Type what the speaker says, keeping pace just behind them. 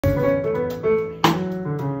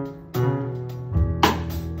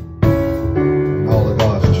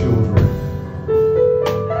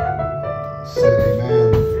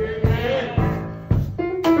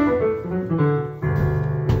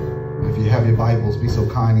Bibles, be so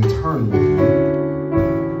kind and turn with me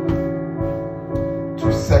to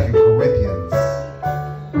 2 Corinthians.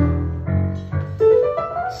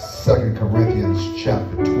 2 Corinthians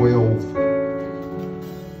chapter 12.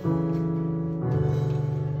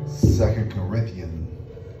 2 Corinthians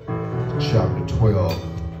chapter 12.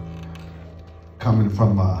 Coming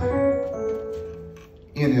from my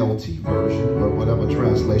NLT version, but whatever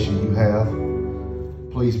translation you have,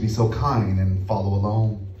 please be so kind and follow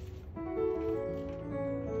along.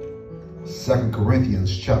 2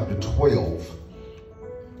 Corinthians chapter 12,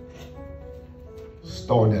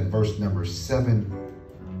 starting at verse number 7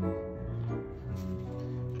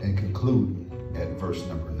 and concluding at verse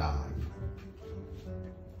number 9.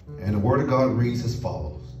 And the word of God reads as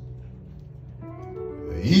follows.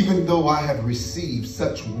 Even though I have received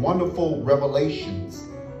such wonderful revelations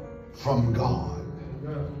from God,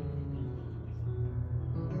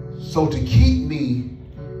 so to keep me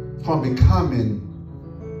from becoming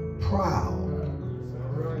proud,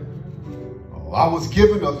 I was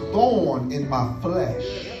given a thorn in my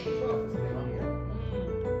flesh,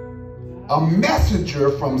 a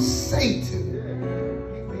messenger from Satan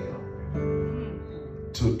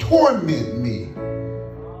to torment me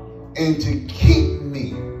and to keep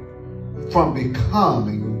me from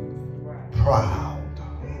becoming proud.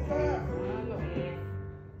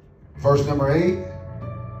 Verse number 8.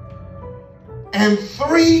 And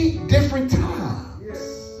 3 different times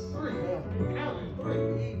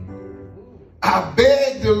I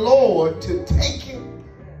begged the Lord to take it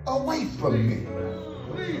away from me.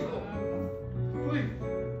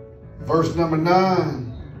 Verse number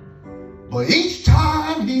 9. But each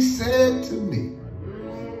time he said to me,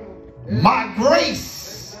 my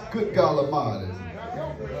grace, good God Almighty,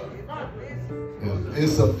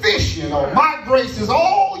 is sufficient, or my grace is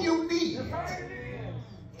all you need,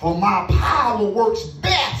 for my power works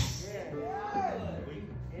best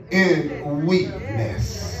in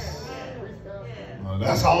weakness. Well,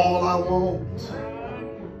 that's all I want.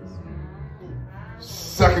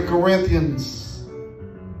 2 Corinthians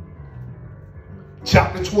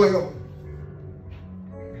chapter 12,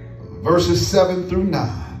 verses 7 through 9.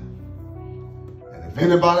 And if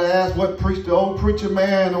anybody asks what preached the old preacher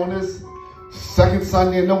man on this second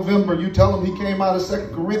Sunday in November, you tell them he came out of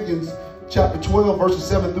 2 Corinthians chapter 12, verses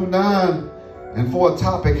 7 through 9. And for a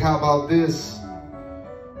topic, how about this?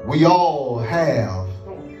 We all have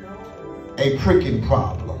a pricking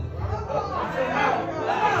problem.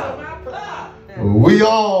 We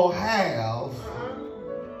all have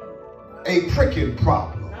a pricking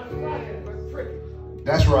problem.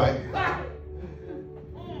 That's right.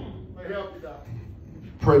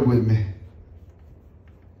 Pray with me.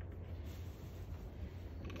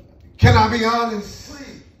 Can I be honest?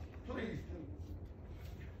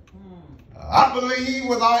 I believe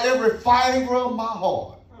with every fiber of my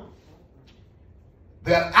heart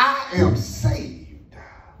that I am saved.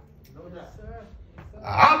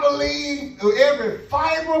 I believe with every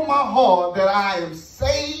fiber of my heart that I am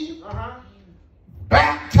saved,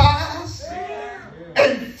 baptized,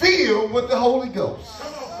 and filled with the Holy Ghost.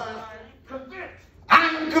 I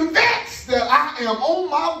am convinced that I am on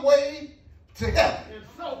my way to heaven.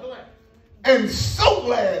 And so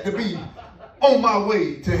glad to be on my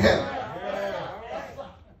way to heaven.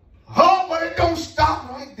 Oh, but it don't stop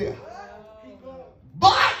right there.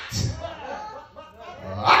 But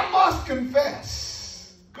I must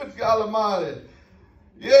confess, good God Almighty,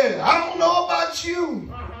 yeah, I don't know about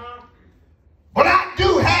you, but I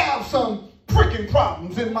do have some pricking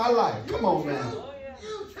problems in my life. Come on now.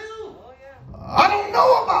 I don't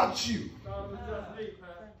know about you,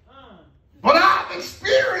 but I've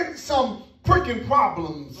experienced some pricking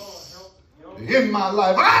problems in my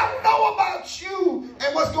life. I don't know about you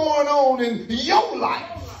and what's going on in your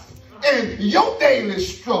life and your daily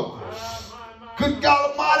struggles. Good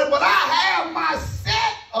God Almighty, but I have my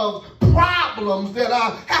set of problems that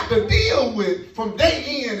I have to deal with from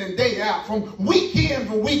day in and day out, from week in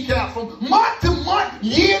to week out, from month to month,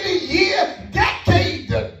 year to year, decade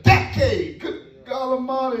to decade. Good God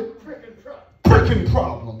Almighty, pricking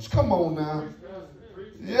problems. Come on now.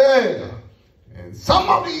 Yeah. And some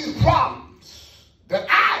of these problems that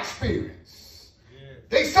I experience,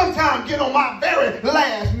 they sometimes get on my very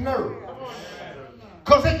last nerve.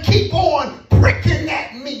 Because they keep on pricking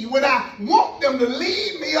at me when I want them to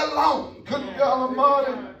leave me alone. Good God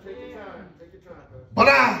Almighty. But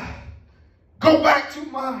I go back to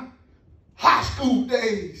my high school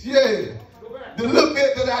days. Yeah. The little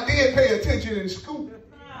bit that I did pay attention in school.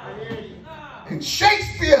 And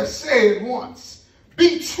Shakespeare said once,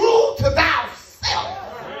 be true to thyself.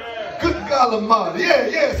 Good God Almighty.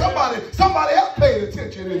 Yeah. Somebody else paid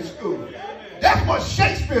attention in school. That's what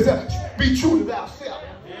Shakespeare said. Be true to thyself.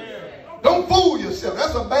 Don't fool yourself.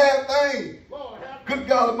 That's a bad thing. Good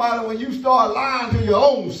God Almighty, when you start lying to your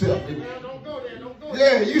own self.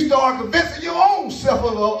 Yeah, you start convincing your own self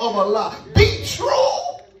of a lie. Be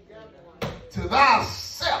true to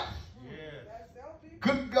thyself.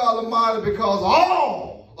 Good God Almighty, because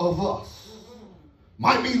all of us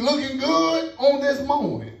might be looking good on this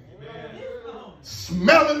morning.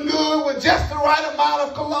 Smelling good with just the right amount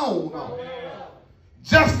of cologne on.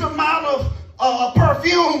 Just the amount of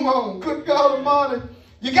perfume on. Good God Almighty.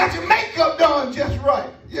 You got your makeup done just right.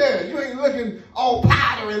 Yeah, you ain't looking all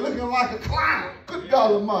powdery, looking like a clown. Good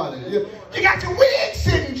God Almighty. You got your wig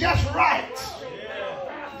sitting just right.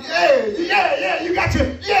 Yeah. You got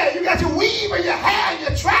your weave and your hair and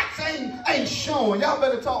your tracks ain't showing. Y'all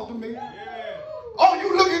better talk to me. Oh,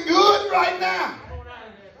 you looking good right now.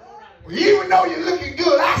 Well, even though you're looking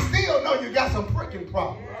good, I still know you got some freaking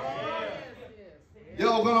problems.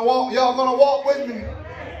 Y'all gonna walk with me?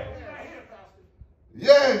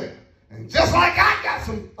 Yeah. And just like I got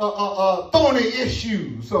some thorny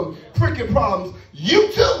issues, some freaking problems,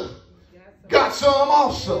 you too got some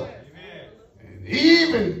also. And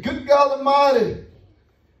even, good God Almighty,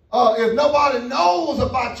 if nobody knows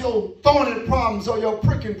about your thorny problems or your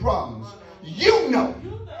pricking problems, you know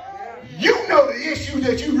the issue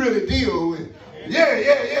that you really deal with.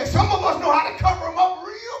 Yeah. Some of us know how to cover them up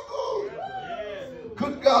real good.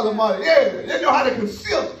 Good God Almighty. Yeah, they know how to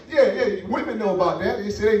conceal it. Yeah. Women know about that. They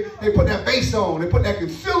say they put that base on. They put that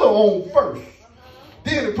concealer on first.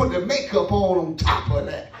 Then they put the makeup on top of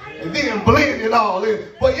that. And then blend it all in.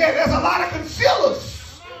 But yeah, there's a lot of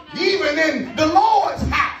concealers, even in the Lord's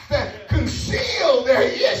house, that conceal their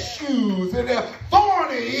issues and their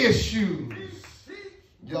thorny issues.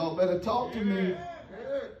 Y'all better talk to me.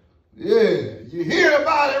 Yeah, you hear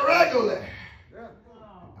about it regularly.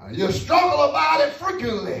 You struggle about it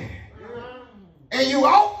frequently. And you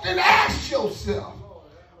often ask yourself,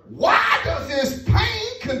 why does this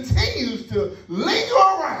pain continues to linger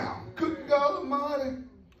around? Good God Almighty.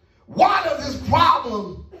 Why does this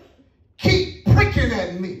problem keep pricking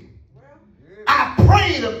at me? I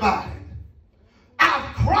prayed about it.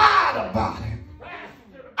 I've cried about it.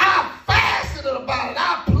 I've fasted about it.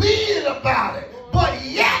 I pleaded about it. But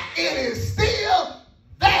yet it is still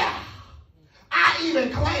there. I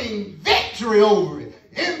even claim victory over it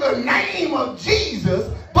in the name of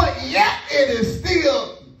Jesus, but yet it is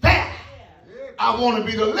still there. I want to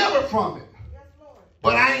be delivered from it,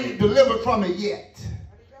 but I ain't delivered from it yet.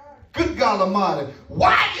 Good God Almighty.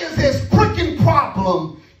 Why is this pricking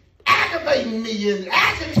problem aggravating me and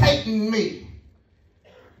agitating me?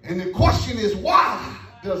 And the question is, why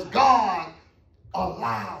does God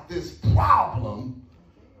allow this problem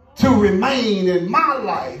to remain in my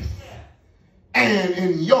life and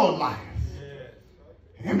in your life?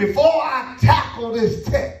 And before I tackle this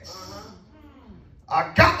text,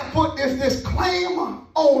 I got to put this disclaimer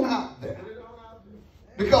on out there.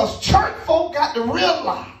 Because church folk got to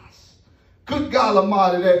realize, good God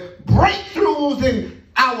Almighty, that breakthroughs in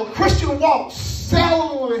our Christian walk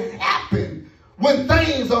seldom happen when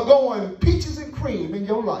things are going peaches and cream in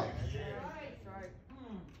your life.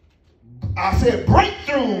 I said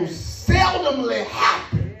breakthroughs seldomly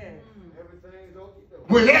happen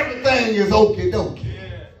when everything is okie dokie.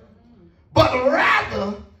 But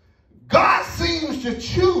rather, God seems to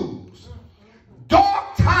choose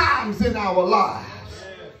dark times in our lives,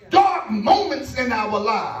 dark moments in our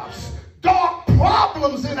lives, dark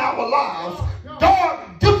problems in our lives,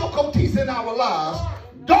 dark difficulties in our lives,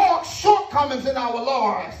 dark shortcomings in our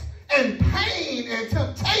lives, and pain and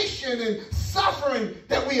temptation and suffering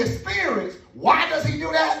that we experience. Why does he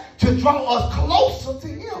do that? To draw us closer to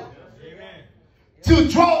him. To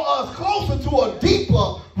draw us closer to a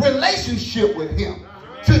deeper relationship with him.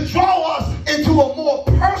 To draw us into a more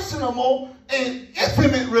personal and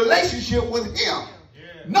intimate relationship with him.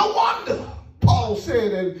 No wonder Paul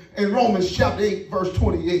said in Romans chapter 8 verse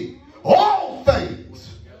 28, all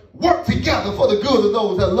things work together for the good of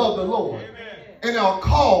those that love the Lord and are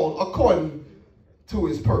called according to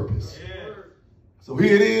his purpose. So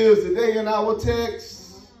here it is today in our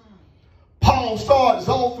text. Paul starts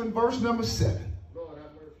off in verse number 7.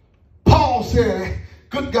 Paul said,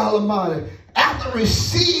 good God Almighty, after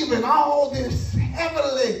receiving all this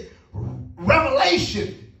heavenly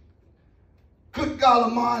revelation, good God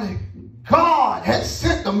Almighty, God had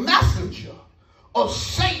sent the messenger of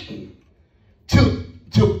Satan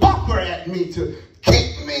to buffet at me, to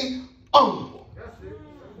keep me humble.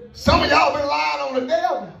 Some of y'all been lying on the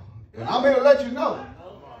devil, and I'm here to let you know,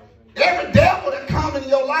 every devil that comes in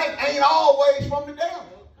your life ain't always from the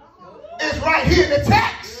devil. It's right here in the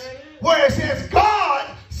text where it says,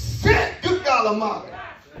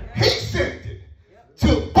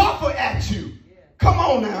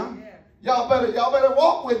 Y'all better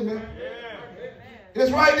walk with me.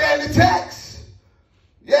 It's right there in the text.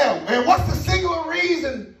 Yeah, and what's the singular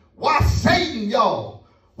reason why Satan, y'all,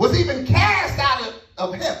 was even cast out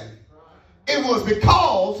of heaven? It was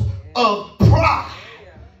because of pride.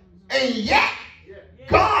 And yet,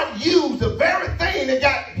 God used the very thing that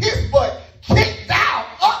got his butt kicked out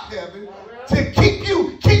of heaven to keep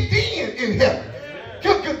you kicked in heaven.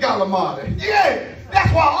 Good God Almighty. Yeah,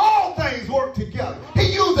 that's why all things work together.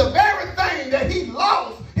 He used the very thing that he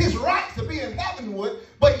lost his rights to be in heaven with,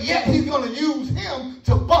 but yet he's going to use him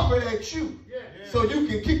to buffet at you so you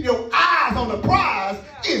can keep your eyes on the prize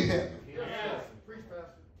in heaven.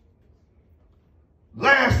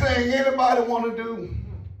 Last thing anybody want to do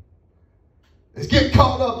is get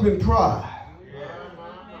caught up in pride.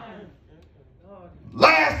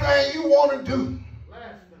 Last thing you want to do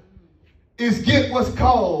is get what's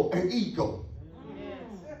called an ego.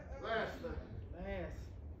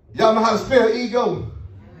 Y'all know how to spell ego?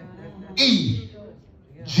 E-G-O.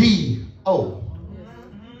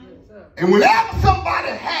 And whenever somebody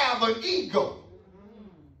have an ego,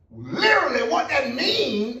 literally what that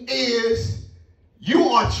means is you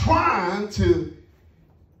are trying to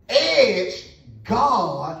edge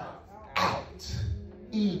God out.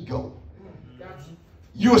 Ego.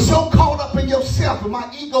 You're so caught up in yourself, and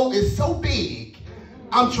my ego is so big,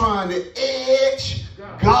 I'm trying to edge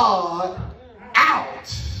God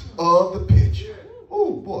out of the picture.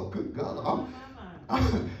 Oh boy, good God.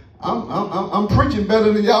 I'm preaching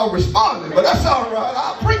better than y'all responding, but that's all right.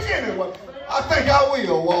 I'll preach anyway. I think I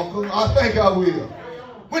will, Walker. I think I will.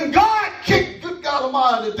 When God kicked, good God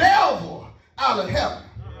Almighty, the devil out of heaven,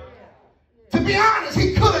 to be honest,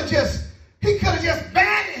 he could have just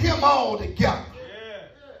banded him all together.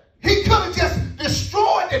 He could have just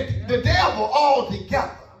destroyed the devil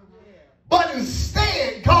altogether. But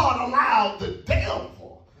instead, God allowed the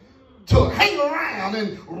devil to hang around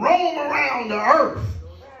and roam around the earth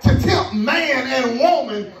to tempt man and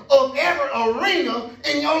woman of every arena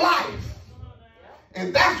in your life.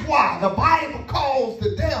 And that's why the Bible calls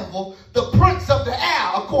the devil the prince of the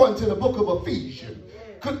air, according to the book of Ephesians.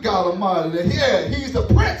 Good God Almighty. Yeah, he's the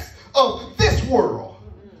prince of this world.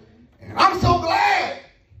 And I'm so glad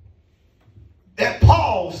that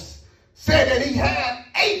Paul said that he had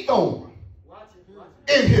a thorn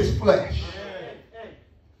in his flesh.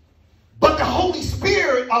 But the Holy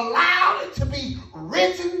Spirit allowed it to be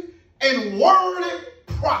written and worded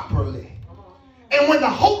properly. And when the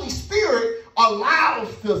Holy Spirit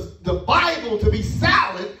allows the Bible to be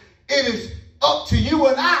silent, it is up to you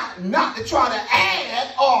and I not to try to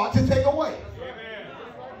add or to take away.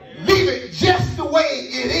 Leave it just the way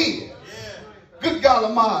it is. Good God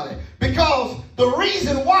Almighty. Because the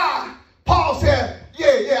reason why Paul said,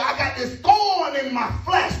 yeah, I got this thorn in my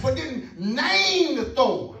flesh, but didn't name the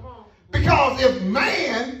thorn. Because if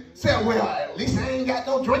man said, well, at least I ain't got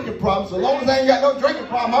no drinking problem. So long as I ain't got no drinking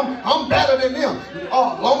problem, I'm better than them. As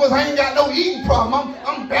long as I ain't got no eating problem,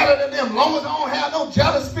 I'm better than them. As long as I don't have no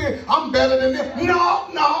jealous spirit, I'm better than them. No.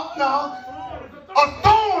 A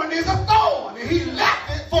thorn is a thorn. And he left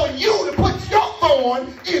it for you to put your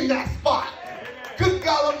thorn in that spot. Good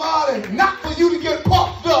God Almighty, not for you to get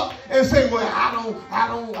puffed up and say, well, I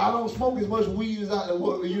don't smoke as much weed as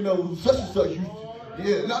such and such.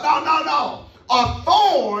 Yeah, no. A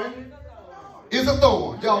thorn is a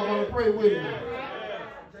thorn. Y'all want to pray with me?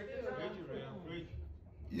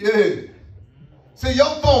 Yeah. See,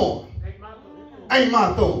 your thorn ain't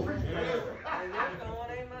my thorn.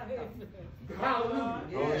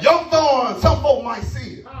 Your thorn, some folk might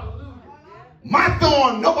see it. My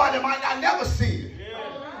thorn, nobody might not never see it.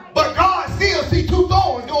 But God still see two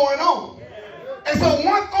thorns going on. And so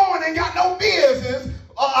one thorn ain't got no business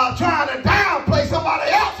trying to downplay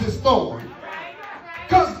somebody else's thorn.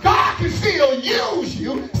 Because God can still use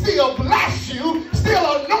you, still bless you,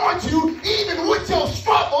 still anoint you, even with your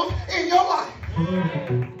struggles in your life.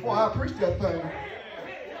 Boy, I preach that thing.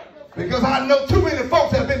 Because I know too many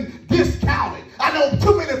folks have been discounted. I know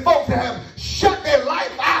too many folks that have shut their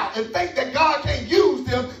life out and think that God can't use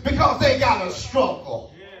them because they got a struggle.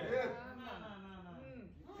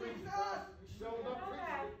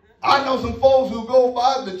 I know some folks who go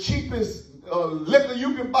buy the cheapest liquor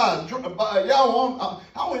you can buy. Y'all, I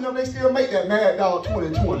don't even know if they still make that Mad Dog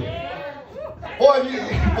 2020. Boy,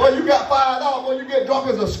 you got $5, boy, you get drunk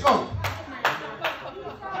as a skunk.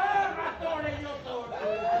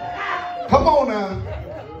 Come on now.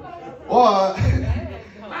 Boy,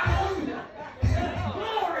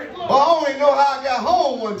 I don't even know how I got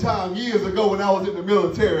home one time years ago when I was in the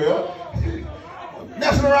military.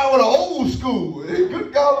 Messing around with an old school.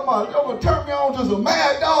 Good God Almighty. They would turn me on to some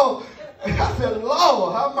Mad Dog. I said,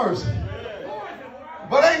 Lord, have mercy.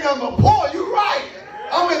 But ain't nothing but poor. You right.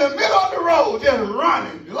 I'm in the middle of the road just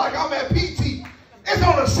running like I'm at PT. It's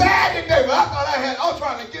on a Saturday day, but I was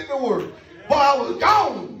trying to get to work. But I was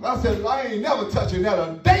gone. I said, I ain't never touching that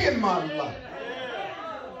a day in my life.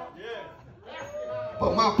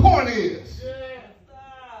 But my point is,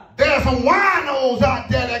 there's some winos out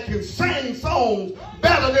there that can sing songs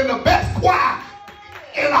better than the best choir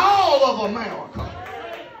in all of America.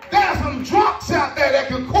 There's some drunks out there that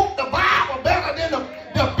can quote the Bible better than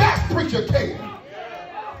the best preacher can.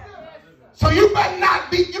 So you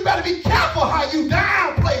better be careful how you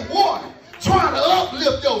downplay one, trying to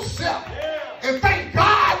uplift yourself. And thank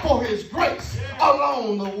God for his grace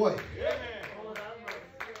along the way.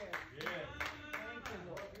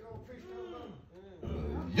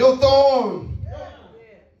 Your thorn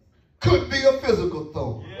could be a physical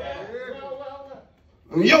thorn.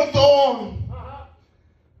 Your thorn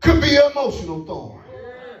could be an emotional thorn.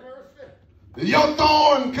 Your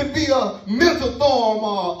thorn could be a mental thorn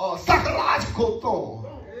or a psychological thorn.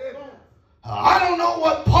 I don't know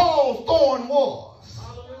what Paul's thorn was.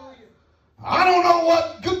 I don't know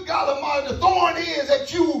what, good God Almighty, the thorn is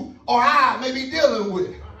that you or I may be dealing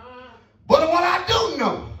with. But what I do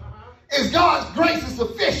know is God's grace is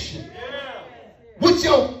sufficient with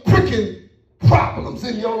your pricking problems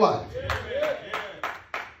in your life.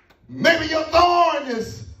 Maybe your thorn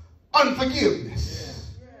is unforgiveness.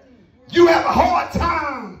 You have a hard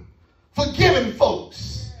time forgiving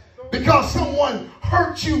folks because someone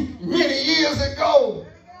hurt you many years ago.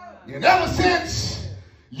 And ever since,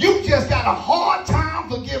 you just got a hard time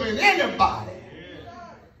forgiving anybody.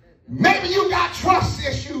 Maybe you got trust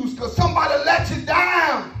issues because somebody let you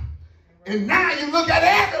down. And now you look at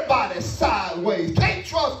everybody sideways. Can't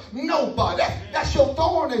trust nobody. That's your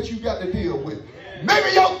thorn that you got to deal with.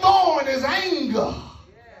 Maybe your thorn is anger.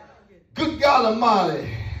 Good God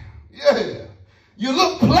Almighty. Yeah. You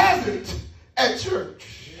look pleasant at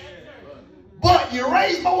church. But you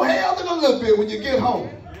raise more hell than a little bit when you get home.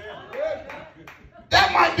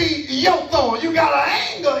 That might be your thorn. You got an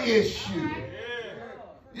anger issue.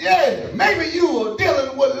 Yeah. Maybe you are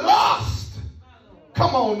dealing with lust.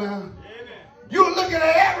 Come on now. You're looking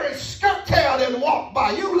at every skirt tail that walk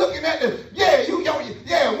by. You looking at the,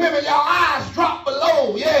 women, your eyes drop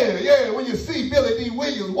below. Yeah, when you see Billy D.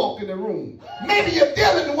 Williams walk in the room. Maybe you're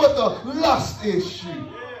dealing with a lust issue.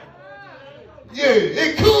 Yeah,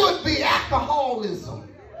 it could be alcoholism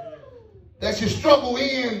that you struggle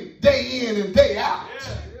in and day out.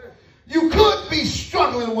 You could be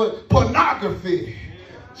struggling with pornography,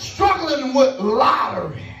 struggling with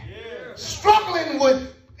lottery, struggling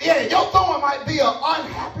with, your thorn might be an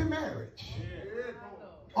unhappy marriage.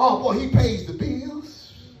 Oh boy, he pays the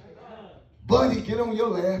bills, but he get on your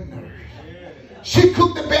last nerve. She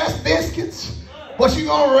cooked the best biscuits, but she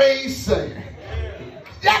gonna raise Satan.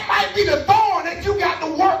 That might be the thorn that you got to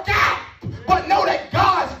work out, but know that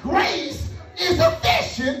God's grace is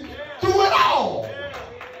sufficient through it all.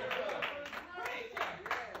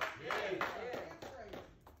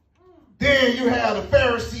 Then you have the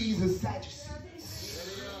Pharisees and Sadducees.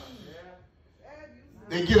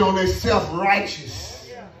 They get on their self-righteous.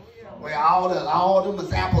 Well, all them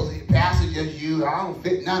examples the pastor just used, I don't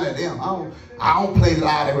fit none of them. I don't play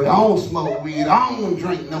lottery. I don't smoke weed. I don't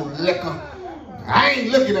drink no liquor. I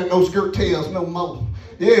ain't looking at no skirt tails no more.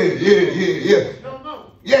 Yeah.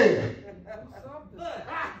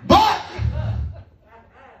 But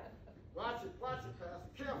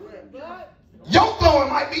your thorn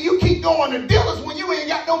might be you keep going to dealers when you ain't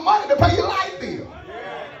got no money to pay your light bill.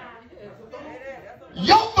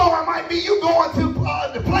 Your thorn might be you going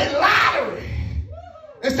to play lottery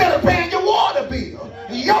instead of paying your water bill.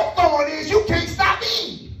 Your thorn is you can't stop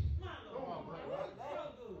eating.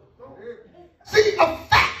 See, a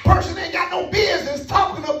fat person ain't got no business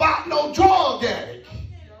talking about no drug addict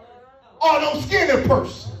or no skinny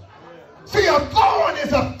person. See, a thorn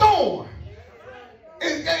is a thorn.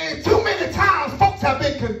 And too many times folks have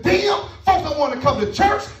been condemned. Folks don't want to come to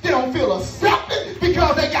church. They don't feel accepted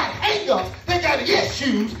because they got hang-ups. They got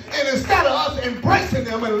issues. And instead of us embracing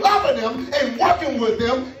them and loving them and working with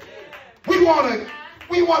them, we want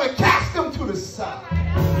to cast them to the side.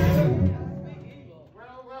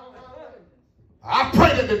 I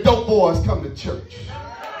pray that the dope boys come to church.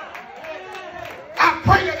 I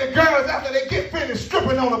pray that the girls, after they get finished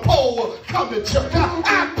stripping on a pole, will come to church.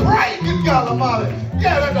 I pray, good God Almighty,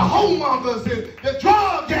 that the homemongers and the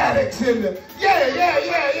drug addicts and the,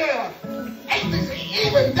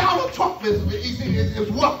 even Donald Trump is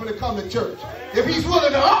welcome to come to church if he's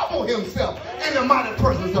willing to humble himself in the mighty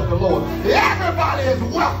presence of the Lord. Everybody is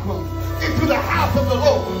welcome into the house of the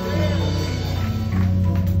Lord.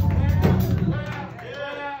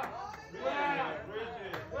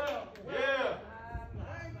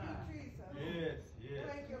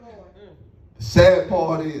 The sad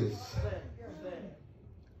part is,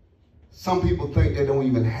 some people think they don't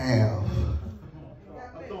even have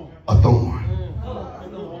a thorn.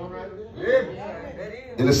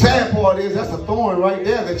 And the sad part is, that's a thorn right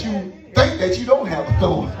there that you think that you don't have a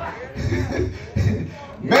thorn.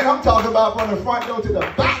 Man, I'm talking about from the front door to the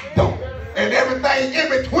back door and everything in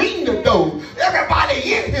between the doors.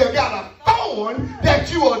 Everybody in here got a thorn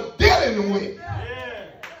that you are dealing with.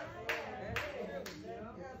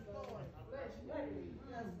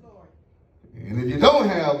 And if you don't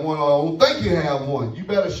have one or don't think you have one, you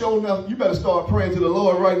better show enough. You better start praying to the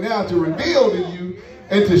Lord right now to reveal to you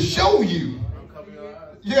and to show you.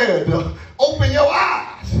 Yeah, to open your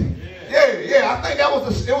eyes. Yeah. I think it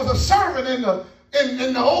was a servant in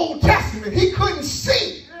the Old Testament. He couldn't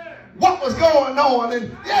see what was going on, and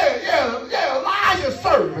Elijah's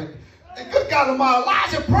servant. And good God Almighty,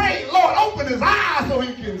 Elijah prayed, Lord, open his eyes so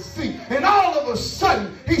he can see. And all of a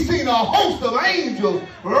sudden, he seen a host of angels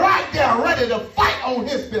right there ready to fight on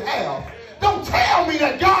his behalf. Don't tell me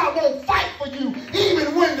that God won't fight for you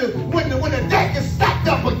even when the deck is stacked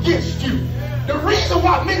up against you. The reason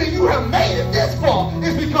why many of you have made it this far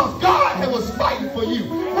is because God was fighting for you.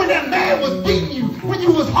 When that man was beating you, when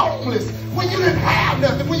you was homeless, when you didn't have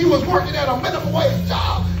nothing, when you was working at a minimum wage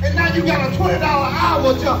job, and now you got a $20 an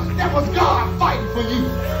hour job, that was God fighting for you.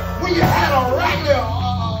 When you had a regular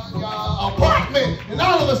apartment, and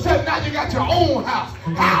all of a sudden now you got your own house,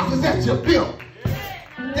 houses that you built,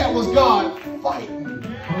 that was God fighting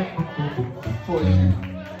for you.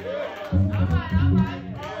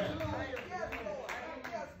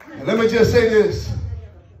 And let me just say this.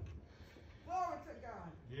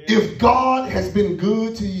 If God has been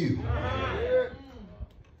good to you,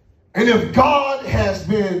 and if God has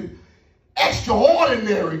been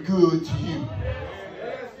extraordinary good to you,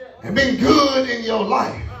 and been good in your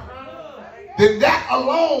life, then that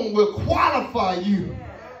alone will qualify you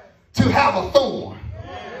to have a thorn.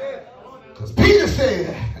 Because Peter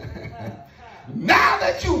said, now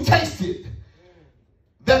that you tasted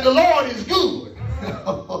that the Lord is good.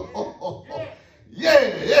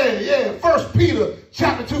 Yeah. 1 Peter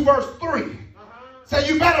chapter 2 verse 3. Say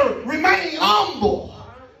you better remain humble,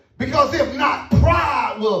 because if not,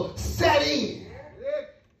 pride will set in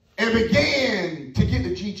and begin to get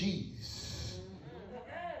the GGs.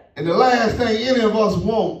 And the last thing any of us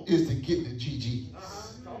want is to get the GGs.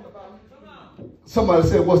 Somebody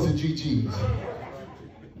said, what's the GGs?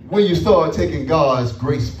 When you start taking God's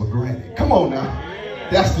grace for granted. Come on now.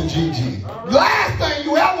 That's the GG. Last thing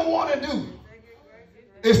you ever want to do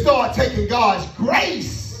is start taking God's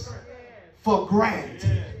grace for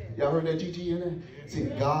granted. Y'all heard that GG in there? See,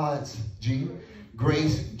 God's G,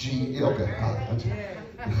 grace G. Yeah, okay.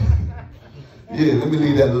 Yeah, let me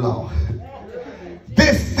leave that alone.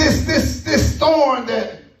 This thorn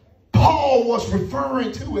that Paul was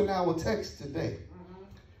referring to in our text today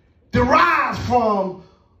derives from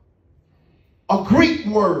a Greek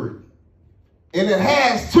word. And it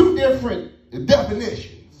has two different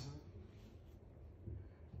definitions.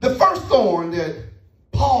 The first thorn that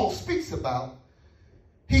Paul speaks about,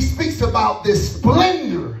 he speaks about this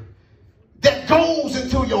splendor that goes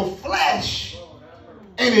into your flesh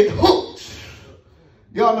and it hooks.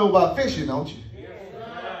 Y'all know about fishing, don't you?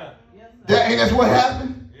 And that's what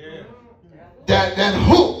happened. That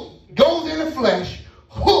hook goes in the flesh,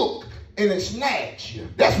 hook, and it snags you.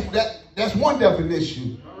 That's one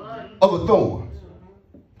definition of a thorn.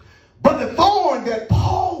 But the thorn that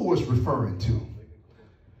Paul was referring to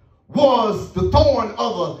was the thorn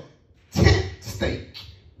of a tent stake,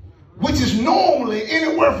 which is normally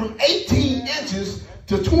anywhere from 18 inches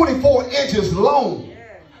to 24 inches long,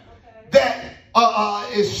 that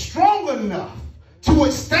is strong enough to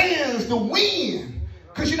withstand the wind.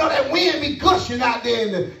 Because you know that wind be gushing out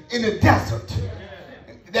there in the desert.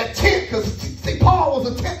 That tent, because Paul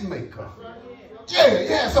was a tent maker.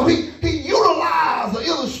 Yeah. So he utilized an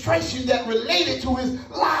illustration that related to his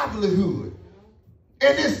livelihood.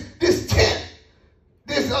 And this tent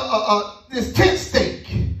stake,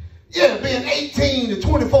 being 18 to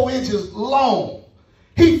 24 inches long,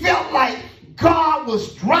 he felt like God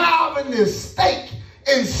was driving this stake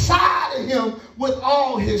inside of him with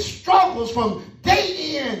all his struggles from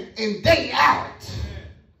day in and day out.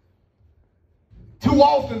 Too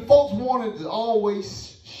often folks wanted to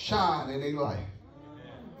always shine in their life.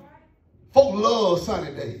 Folk love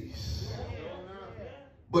sunny days.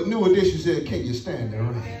 But New Edition said, can you stand the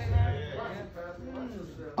rain?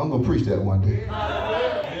 I'm going to preach that one day.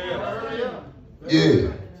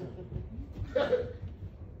 Yeah.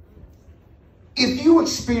 If you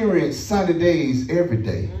experience sunny days every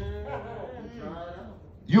day,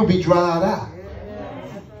 you'll be dried out.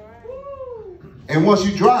 And once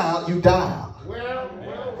you dry out, you die out.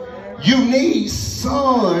 You need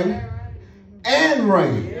sun and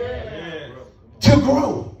rain to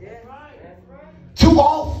grow. Too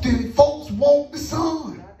often, folks want the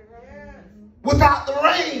sun without the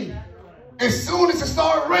rain. As soon as it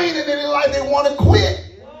starts raining, they're like they want to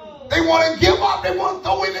quit. They want to give up. They want to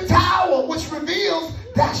throw in the towel, which reveals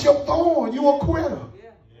that's your thorn. You a quitter.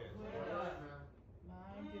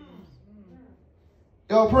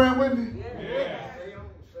 Y'all praying with me?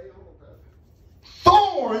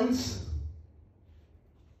 Thorns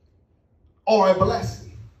are a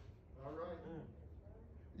blessing.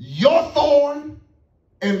 Your thorn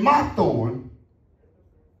and my thorn,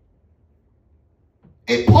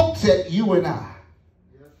 it pokes at you and I.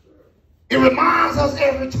 It reminds us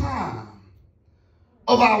every time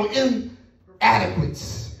of our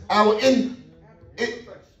inadequacies, our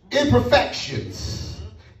imperfections.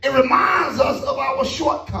 It reminds us of our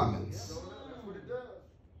shortcomings.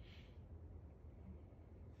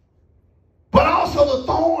 But also the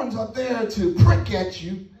thorns are there to prick at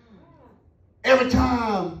you every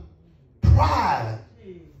time pride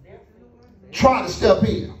tries to step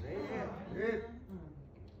in.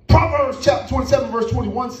 Proverbs chapter 27 verse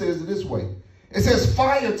 21 says it this way. It says,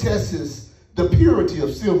 fire tests the purity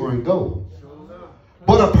of silver and gold,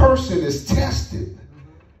 but a person is tested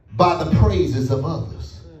by the praises of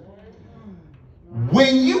others.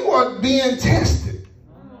 When you are being tested,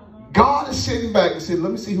 God is sitting back and saying,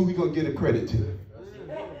 let me see who we're going to get a credit to.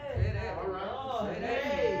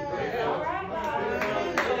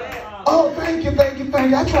 Oh, thank you.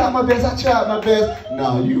 I tried my best.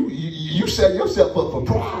 No, you set yourself up for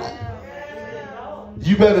pride.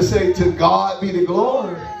 You better say, to God be the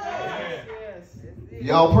glory.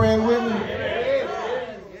 Y'all praying with me?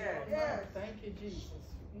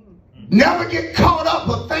 Never get caught up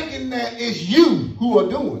of thinking that it's you who are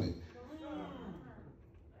doing it.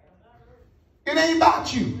 It ain't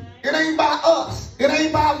about you. It ain't about us. It ain't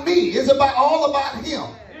about me. It's all about him.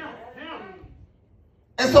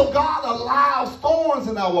 And so God allows thorns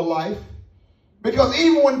in our life, because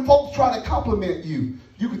even when folks try to compliment you,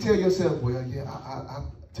 you can tell yourself, well, yeah, I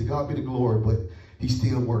to God be the glory, but he's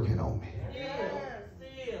still working on me.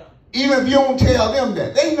 Even if you don't tell them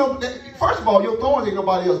that. They know that, first of all, your thorns ain't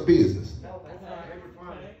nobody else's business.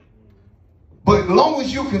 But as long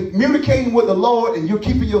as you're communicating with the Lord and you're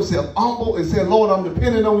keeping yourself humble and saying, Lord, I'm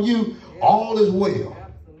depending on you, all is well.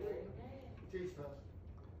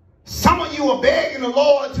 Some of you are begging the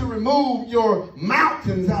Lord to remove your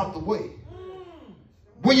mountains out the way,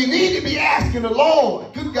 when you need to be asking the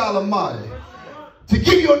Lord, good God Almighty, to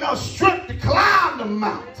give you enough strength to climb the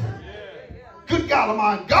mountain. Good God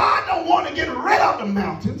Almighty. God don't want to get rid of the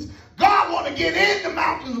mountains. God want to get in the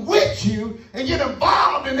mountains with you and get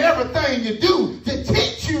involved in everything you do to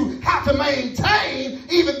teach you how to maintain,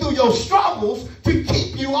 even through your struggles, to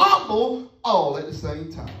keep you humble all at the same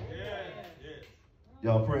time.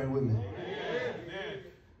 Y'all praying with me?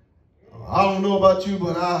 I don't know about you,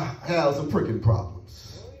 but I have some pricking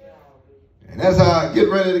problems. And as I get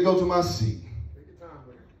ready to go to my seat, I'll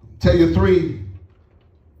tell you three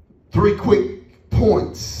quick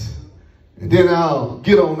points, and then I'll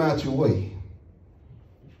get on out your way.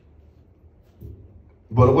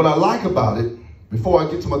 But what I like about it, before I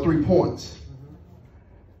get to my 3 points,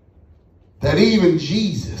 that even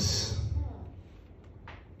Jesus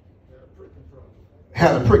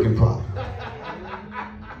had a pricking problem.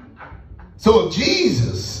 So if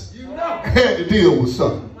Jesus had to deal with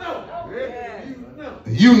something,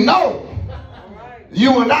 you and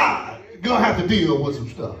I are going to have to deal with some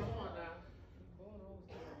stuff.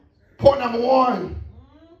 Point number 1,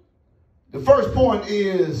 the first point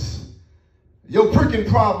is your pricking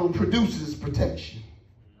problem produces protection.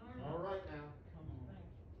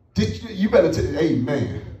 You better tell,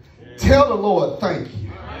 amen. Tell the Lord thank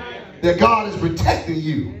you that God is protecting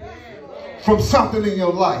you from something in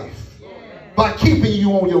your life by keeping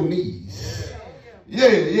you on your knees. Yeah.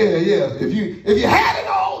 If you had it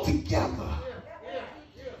all together,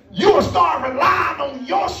 you will start relying on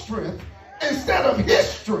your strength instead of his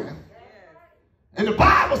strength. And the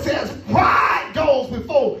Bible says pride goes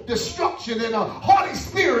before destruction and a haughty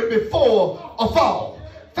spirit before a fall.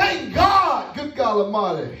 Thank God, good God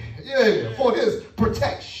Almighty, for his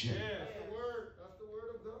protection.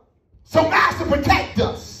 So Master, protect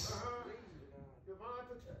us.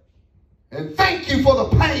 And thank you for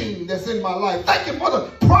the pain that's in my life. Thank you for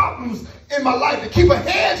the problems in my life, to keep a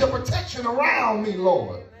hedge of protection around me,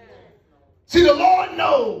 Lord. See, the Lord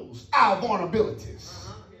knows our vulnerabilities.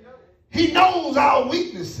 He knows our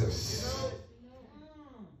weaknesses.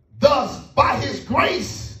 Thus, by his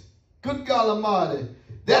grace, good God Almighty,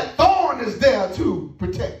 that thorn is there to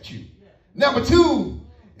protect you. Number two,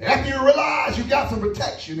 after you realize you got some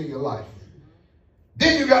protection in your life,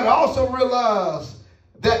 then you got to also realize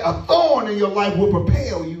that a thorn in your life will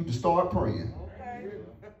propel you to start praying.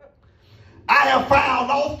 I have found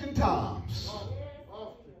oftentimes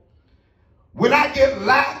when I get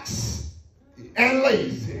lax and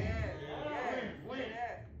lazy,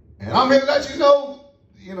 and I'm here to let you know,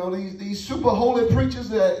 these super holy preachers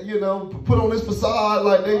that, put on this facade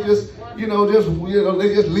like they just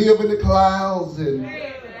live in the clouds and,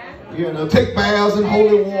 take baths in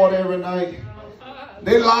holy water every night.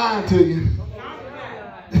 They lying to you.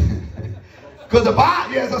 Because the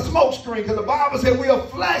Bible, it's a smoke screen, because the Bible said we are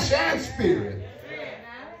flesh and spirit.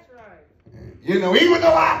 Even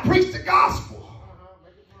though I preach the gospel,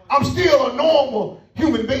 I'm still a normal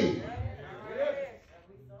human being.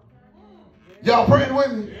 Y'all praying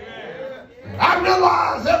with me? I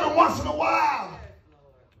realize every once in a while,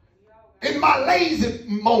 in my lazy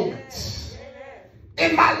moments,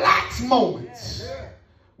 in my lax moments,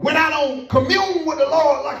 when I don't commune with the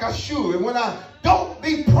Lord like I should, when I don't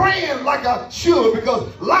be praying like I should,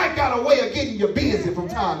 because life got a way of getting you busy from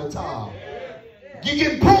time to time. You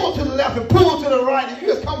get pulled to the left and pulled to the right, and you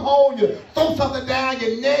just come home, you throw something down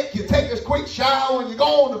your neck, you take a quick shower, and you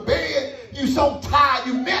go on to bed. You so tired,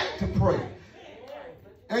 you meant to pray.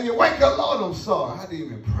 And you wake up, Lord, I'm sorry. I didn't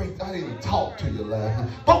even pray. I didn't even talk to you last night.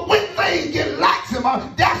 But when things get lax in my,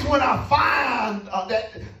 that's when I find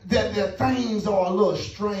that things are a little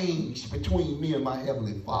strange between me and my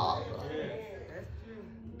Heavenly Father.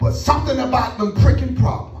 But something about them pricking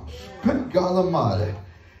problems, good God Almighty,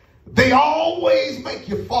 they always make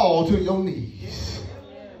you fall to your knees.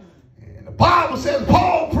 And the Bible says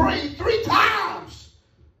Paul prayed 3 times.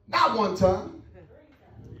 Not 1 time.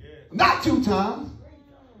 Not 2 times.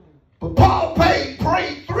 But Paul prayed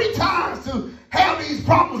 3 times to have these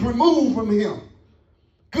problems removed from him.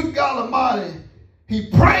 Good God Almighty, he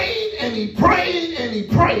prayed and he prayed and he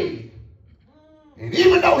prayed. And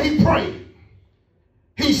even though he prayed,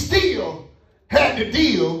 he still had to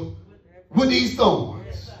deal with these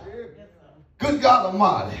thorns. Good God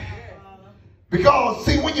Almighty. Because,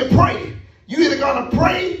 see, when you pray, you're either going to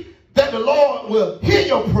pray that the Lord will hear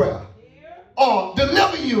your prayer, or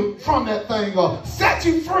deliver you from that thing, or set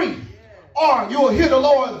you free, or you'll hear the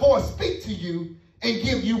Lord's voice speak to you and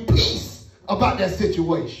give you peace about that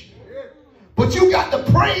situation. But you got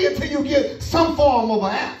to pray until you get some form of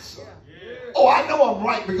an answer. Oh, I know I'm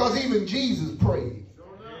right, because even Jesus prayed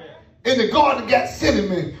in the Garden of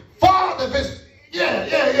Gethsemane. Father, if it's,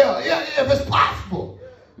 if it's possible,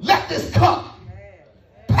 let this cup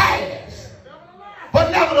pass.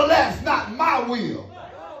 But nevertheless, not my will,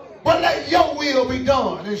 but let your will be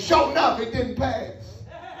done. And sure enough, it didn't pass.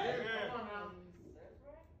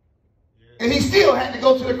 And he still had to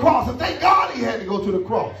go to the cross. And thank God he had to go to the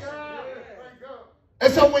cross.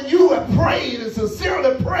 And so when you have prayed and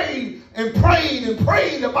sincerely prayed and prayed and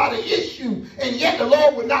prayed about an issue, and yet the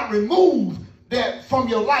Lord would not remove that from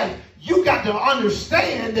your life, you got to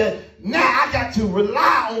understand that now I got to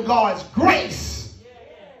rely on God's grace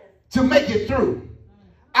to make it through.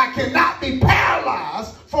 I cannot be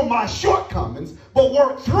paralyzed from my shortcomings, but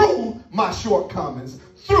work through my shortcomings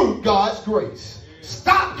through God's grace.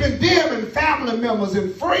 Stop condemning family members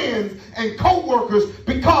and friends and co-workers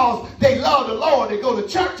because they love the Lord. They go to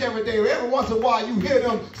church every day. Every once in a while you hear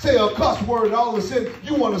them say a cuss word, and all of a sudden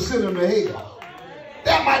you want to send them to hell.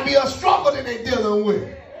 That might be a struggle that they're dealing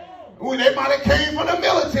with. They might have came from the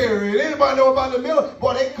military. And anybody know about the military?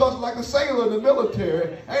 Boy, they cuss like a sailor in the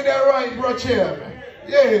military. Ain't that right, bro, Chairman?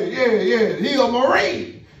 Yeah. He's a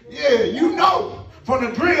Marine. Yeah, you know. From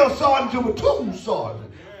the drill sergeant to a platoon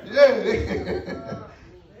sergeant. Yeah.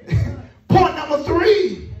 Point number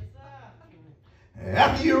 3.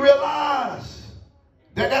 After you realize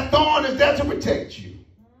that thorn is there to protect you.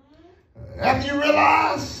 After you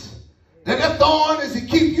realize that thorn is to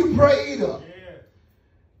keep you prayed up.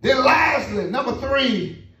 Then lastly, number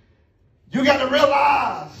 3, you got to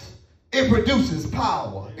realize it produces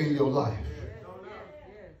power in your life.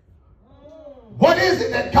 What is it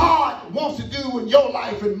that God wants to do in your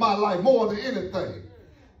life and my life more than anything?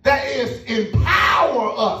 That is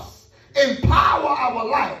empower us, empower our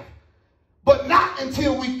life, but not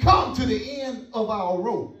until we come to the end of our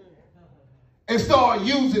rope and start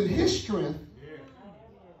using his strength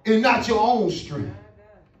and not your own strength.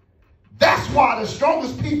 That's why the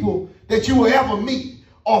strongest people that you will ever meet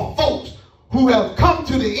are folks who have come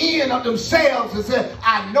to the end of themselves and said,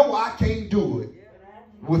 I know I can't do it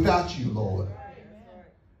without you, Lord.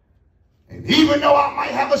 And even though I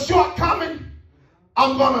might have a shortcoming,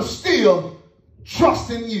 I'm going to still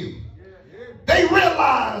trust in you. They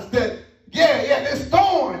realize realize that, this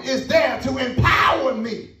thorn is there to empower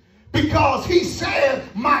me, because he said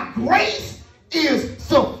my grace is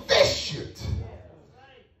sufficient.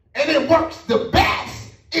 And it works the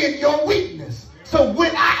best in your weakness. So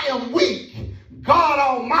when I am weak, God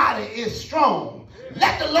Almighty is strong.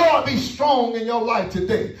 Let the Lord be strong in your life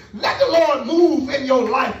today. Let the Lord move in your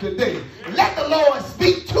life today. Let the Lord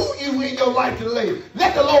speak to you in your life today.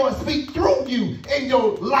 Let the Lord speak through you in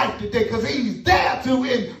your life today, because he's there to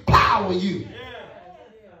empower you.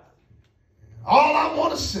 All I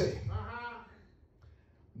want to say,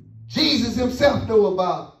 Jesus himself knew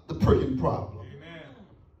about the pricking problem.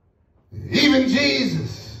 Even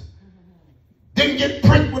Jesus didn't get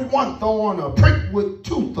pricked with one thorn or pricked with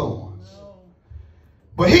two thorns.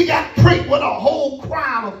 But he got pricked with a whole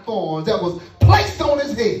crown of thorns that was placed on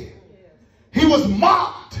his head. He was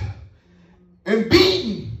mocked and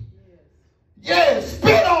beaten.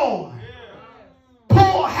 Spit on.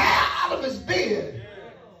 Pulled hair out of his beard.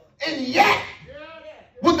 And yet,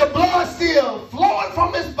 with the blood still flowing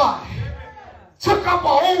from his body, took up a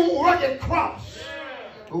old rugged cross.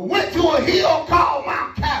 Went to a hill called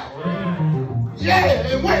Mount Calvary.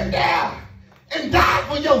 And went there and died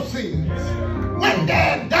for your sins. Went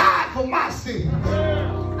there and died for my sins.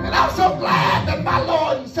 And I'm so glad that my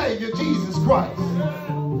Lord and Savior Jesus Christ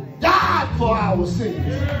died for our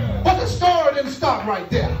sins. But the story didn't stop right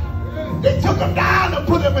there. They took him down and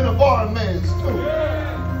put him in a born man's tomb.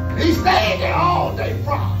 He stayed there all day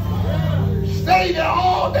Friday. Stayed there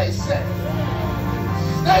all day Saturday.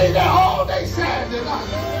 Stayed there all day Saturday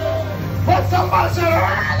night. But somebody said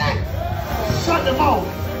early Sunday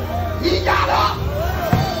morning, he got up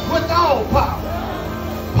with all power.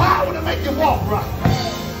 Power to make you walk right.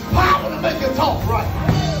 Power to make you talk right.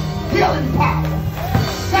 Healing power.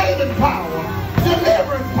 Saving power.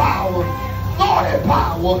 Delivering power. Authority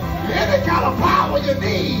power. Any kind of power you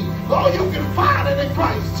need, you can find it in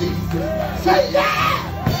Christ Jesus. Say yeah.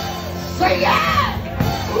 Say yeah.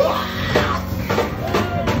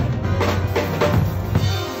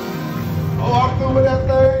 I'm through with that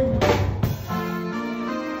thing.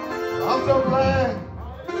 I'm so glad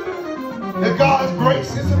that God's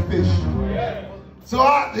grace is sufficient. So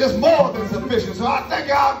it's more than sufficient. So I think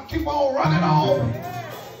I'll keep on running on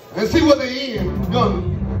and see what the end gonna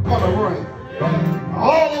bring.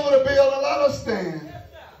 All over the building, let us stand.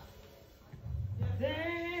 Thank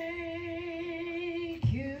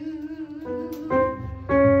you,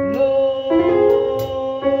 Lord.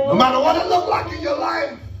 No matter what it looked like in your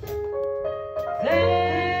life,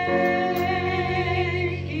 thank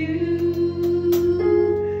you,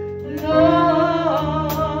 Lord.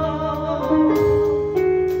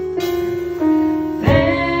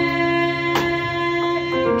 Thank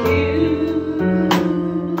you,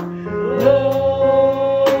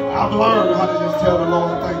 Lord. I've learned how to just tell the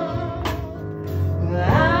Lord thank you. I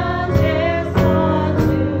just want to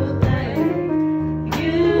thank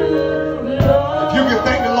you, Lord. If you can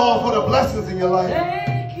thank the Lord for the blessings in your life,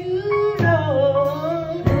 Thank you,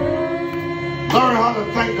 Lord. learn how to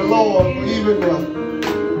thank the Lord for even the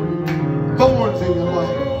thorns in your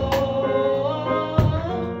life.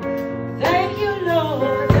 Thank you,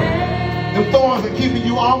 Lord. The thorns are keeping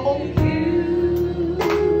you humble.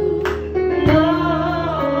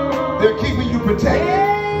 They're keeping you protected.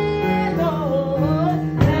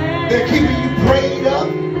 They're keeping you prayed up.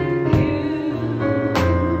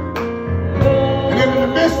 And in the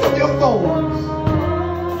midst of your thorns,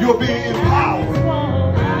 you're being empowered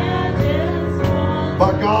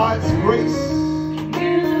by God's grace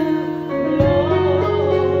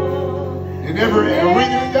in every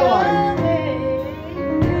arena of your life.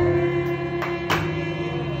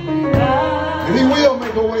 And he will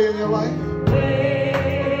make a way in your life.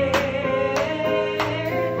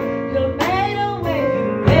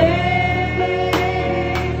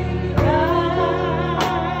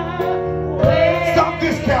 Stop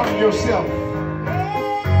discounting yourself.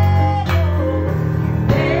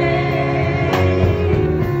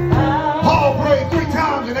 Paul prayed 3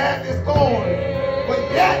 times and had this thorn, but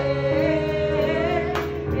yet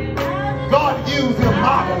God used him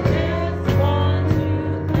mightily.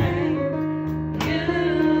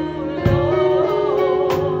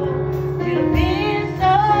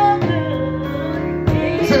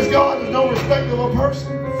 Since God is no respecter of a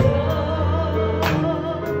person,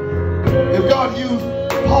 if God used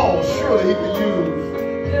Paul, surely he could use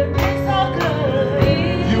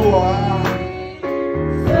you or I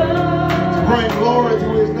to bring glory to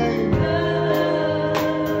his name.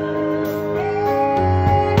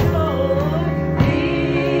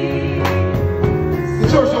 The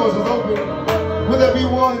church doors is open. Will there be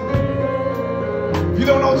one? If you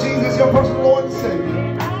don't know Jesus, your personal Lord and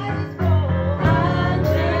Savior,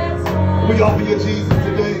 We offer you Jesus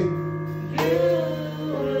today.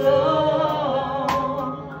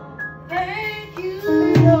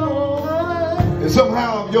 And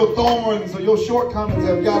somehow your thorns or your shortcomings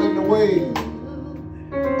have got in the way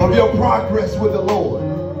of your progress with the Lord.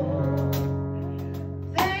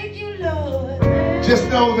 Just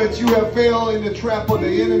know that you have fell in the trap of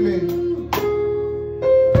the enemy.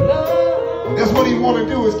 And that's what he want to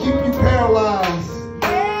do, is keep you paralyzed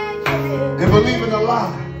and believing a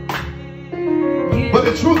lie. But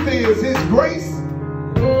the truth is, his grace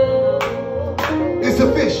is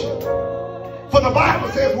sufficient. For the Bible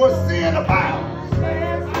says where sin abounds,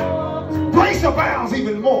 grace abounds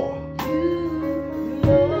even more.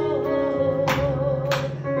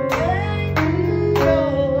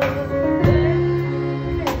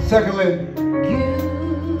 Secondly,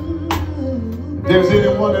 if there's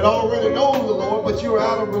anyone that already knows the Lord, but you're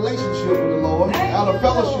out of relationship with the Lord, out of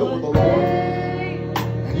fellowship with the Lord,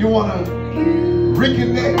 and you want to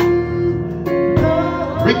reconnect,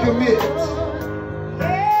 recommit,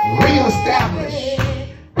 reestablish,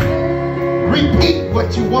 repeat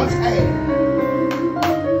what you once had,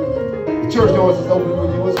 the church doors is open for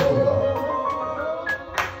you as well.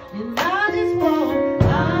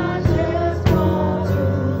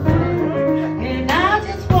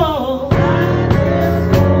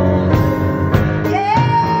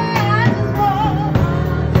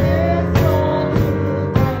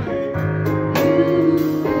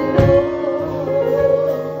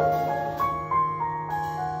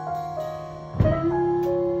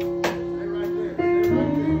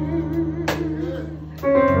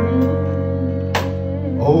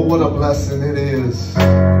 Oh, what a blessing it is that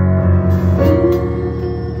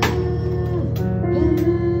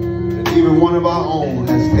even one of our own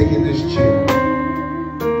has taken this chair.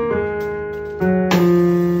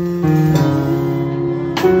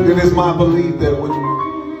 And it is my belief that when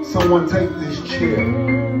someone takes this chair,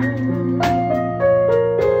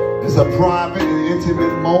 it's a private and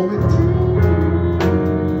intimate moment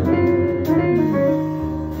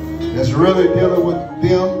that's really dealing with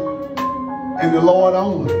them and the Lord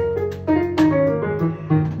only.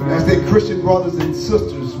 As their Christian brothers and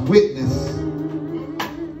sisters witness,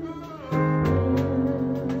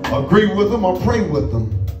 agree with them or pray with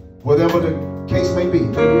them, whatever the case may be.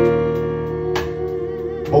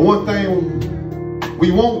 But one thing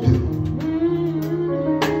we won't do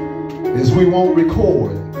is we won't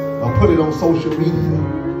record or put it on social media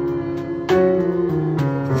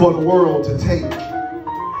for the world to take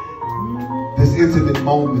this intimate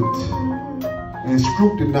moment and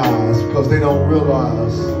scrutinize, because they don't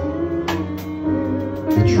realize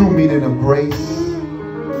the true meaning of grace.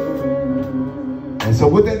 And so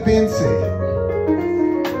with that being said,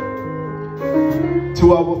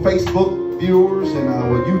 to our Facebook viewers and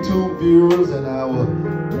our YouTube viewers and our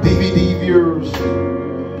DVD viewers,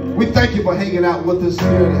 we thank you for hanging out with us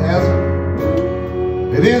here in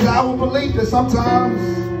Hazard. It is our belief that sometimes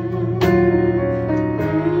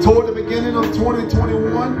toward the beginning of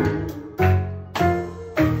 2021,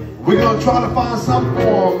 we're going to try to find some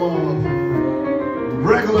form of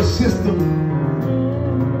regular system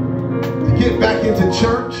to get back into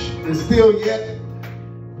church and still yet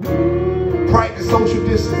practice social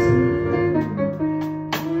distancing.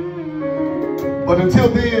 But until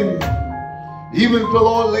then, even if the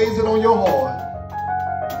Lord lays it on your heart,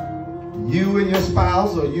 you and your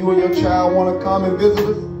spouse or you and your child want to come and visit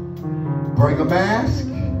us, bring a mask,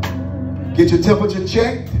 get your temperature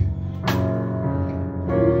checked,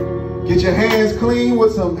 get your hands clean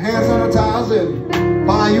with some hand sanitizer, and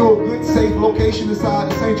find you a good, safe location inside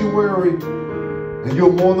the sanctuary. And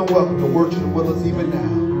you're more than welcome to worship with us even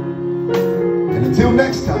now. And until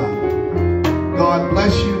next time, God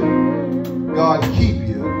bless you, God keep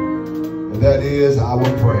you. And that is our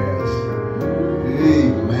prayers.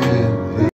 Amen.